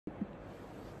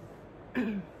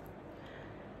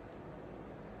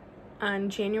On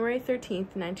January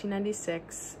 13th,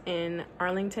 1996, in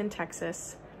Arlington,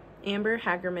 Texas, Amber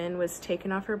Hagerman was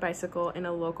taken off her bicycle in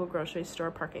a local grocery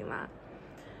store parking lot.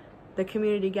 The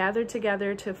community gathered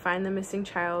together to find the missing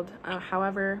child.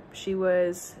 However, she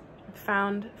was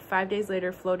found 5 days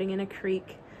later floating in a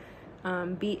creek,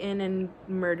 beaten and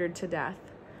murdered to death.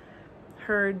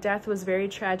 Her death was very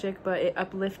tragic, but it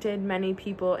uplifted many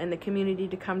people in the community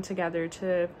to come together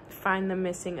to find the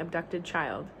missing abducted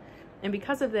child. And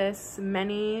because of this,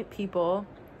 many people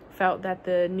felt that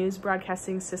the news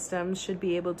broadcasting system should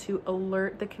be able to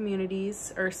alert the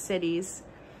communities or cities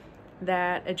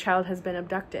that a child has been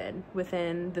abducted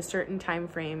within the certain time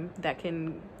frame that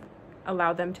can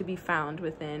allow them to be found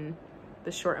within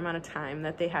the short amount of time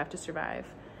that they have to survive.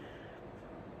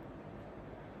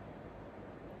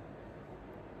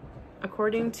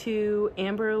 According to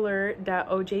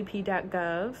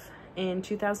amberalert.ojp.gov, in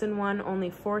 2001, only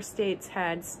 4 states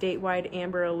had statewide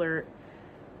Amber Alert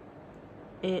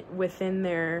within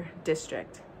their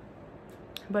district.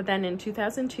 But then in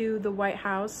 2002, the White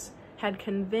House had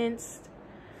convinced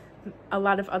a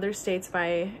lot of other states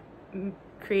by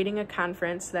creating a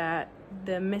conference that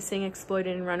the missing,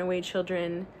 exploited, and runaway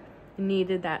children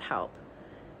needed that help.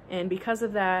 And because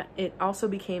of that, it also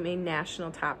became a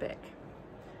national topic.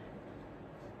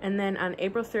 And then on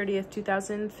April 30th,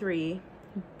 2003,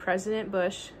 President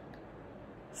Bush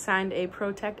signed a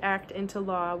PROTECT Act into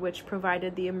law, which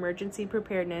provided the emergency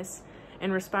preparedness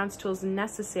and response tools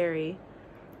necessary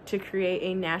to create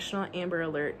a national Amber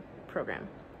Alert program.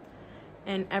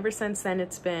 And ever since then,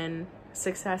 it's been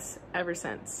success ever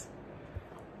since.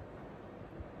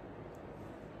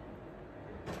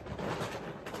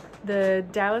 The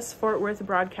Dallas-Fort Worth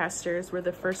broadcasters were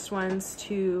the first ones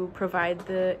to provide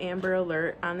the Amber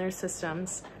Alert on their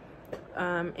systems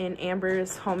in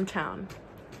Amber's hometown.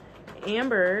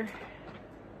 Amber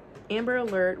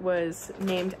Alert was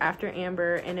named after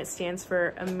Amber, and it stands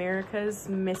for America's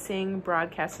Missing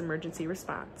Broadcast Emergency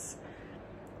Response.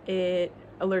 It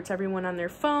alerts everyone on their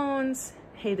phones,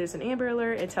 hey, there's an Amber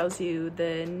Alert. It tells you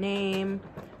the name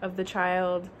of the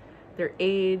child, their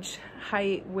age,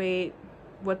 height, weight,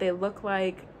 what they look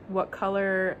like, what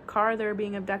color car they're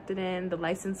being abducted in, the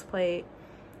license plate,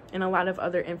 and a lot of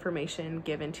other information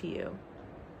given to you.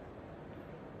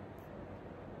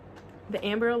 The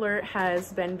Amber Alert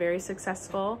has been very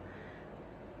successful.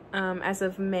 As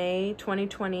of May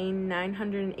 2020,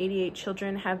 988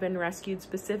 children have been rescued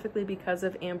specifically because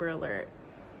of Amber Alert.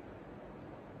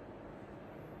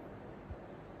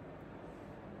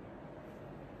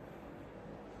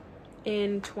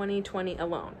 In 2020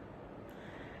 alone.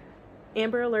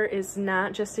 Amber Alert is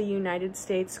not just a United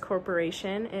States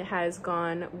corporation. It has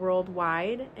gone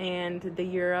worldwide, and the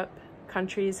Europe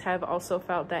countries have also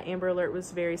felt that Amber Alert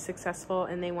was very successful,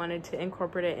 and they wanted to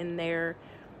incorporate it in their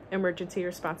emergency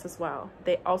response as well.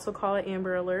 They also call it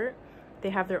Amber Alert.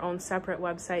 They have their own separate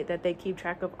website that they keep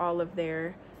track of all of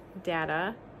their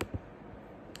data.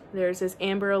 Theirs is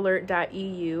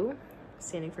amberalert.eu,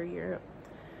 standing for Europe.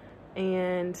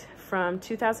 And from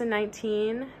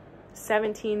 2019,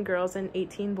 17 girls and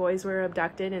 18 boys were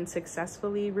abducted and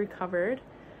successfully recovered.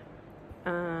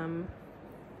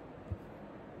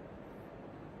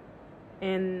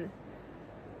 And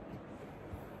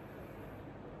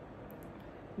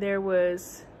there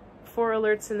was 4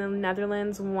 alerts in the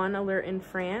Netherlands, 1 alert in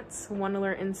France, 1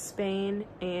 alert in Spain,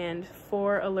 and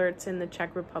 4 alerts in the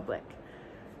Czech Republic.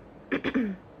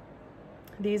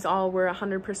 These all were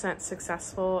 100%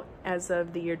 successful as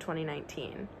of the year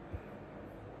 2019.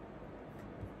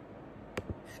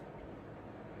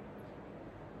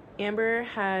 Amber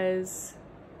has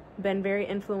been very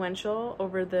influential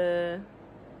over the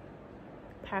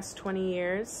past 20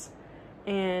 years,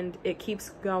 and it keeps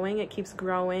going, it keeps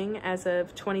growing. As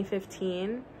of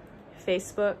 2015,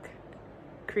 Facebook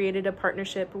created a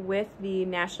partnership with the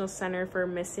National Center for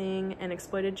Missing and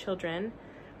Exploited Children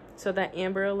so that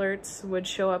Amber Alerts would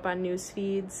show up on news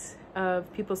feeds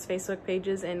of people's Facebook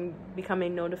pages and become a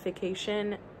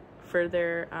notification for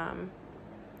their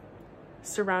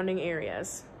surrounding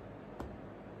areas.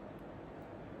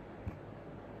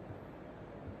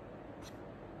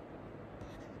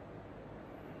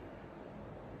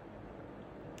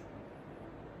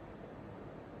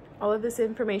 All of this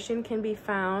information can be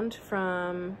found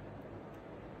from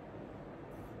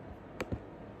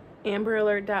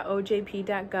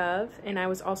amberalert.ojp.gov, and I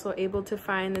was also able to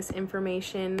find this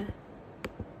information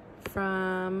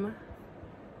from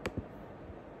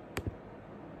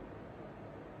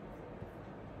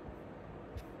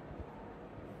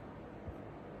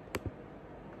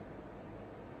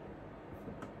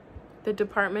the The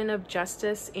Department of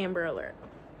Justice Amber Alert.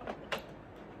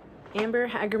 Amber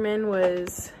Hagerman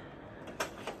was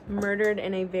murdered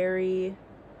in a very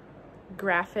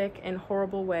graphic and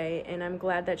horrible way, and I'm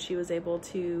glad that she was able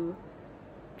to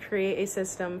create a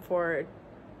system for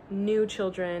new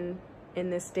children in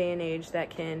this day and age that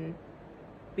can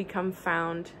become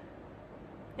found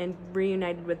and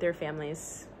reunited with their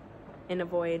families and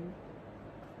avoid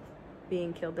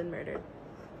being killed and murdered.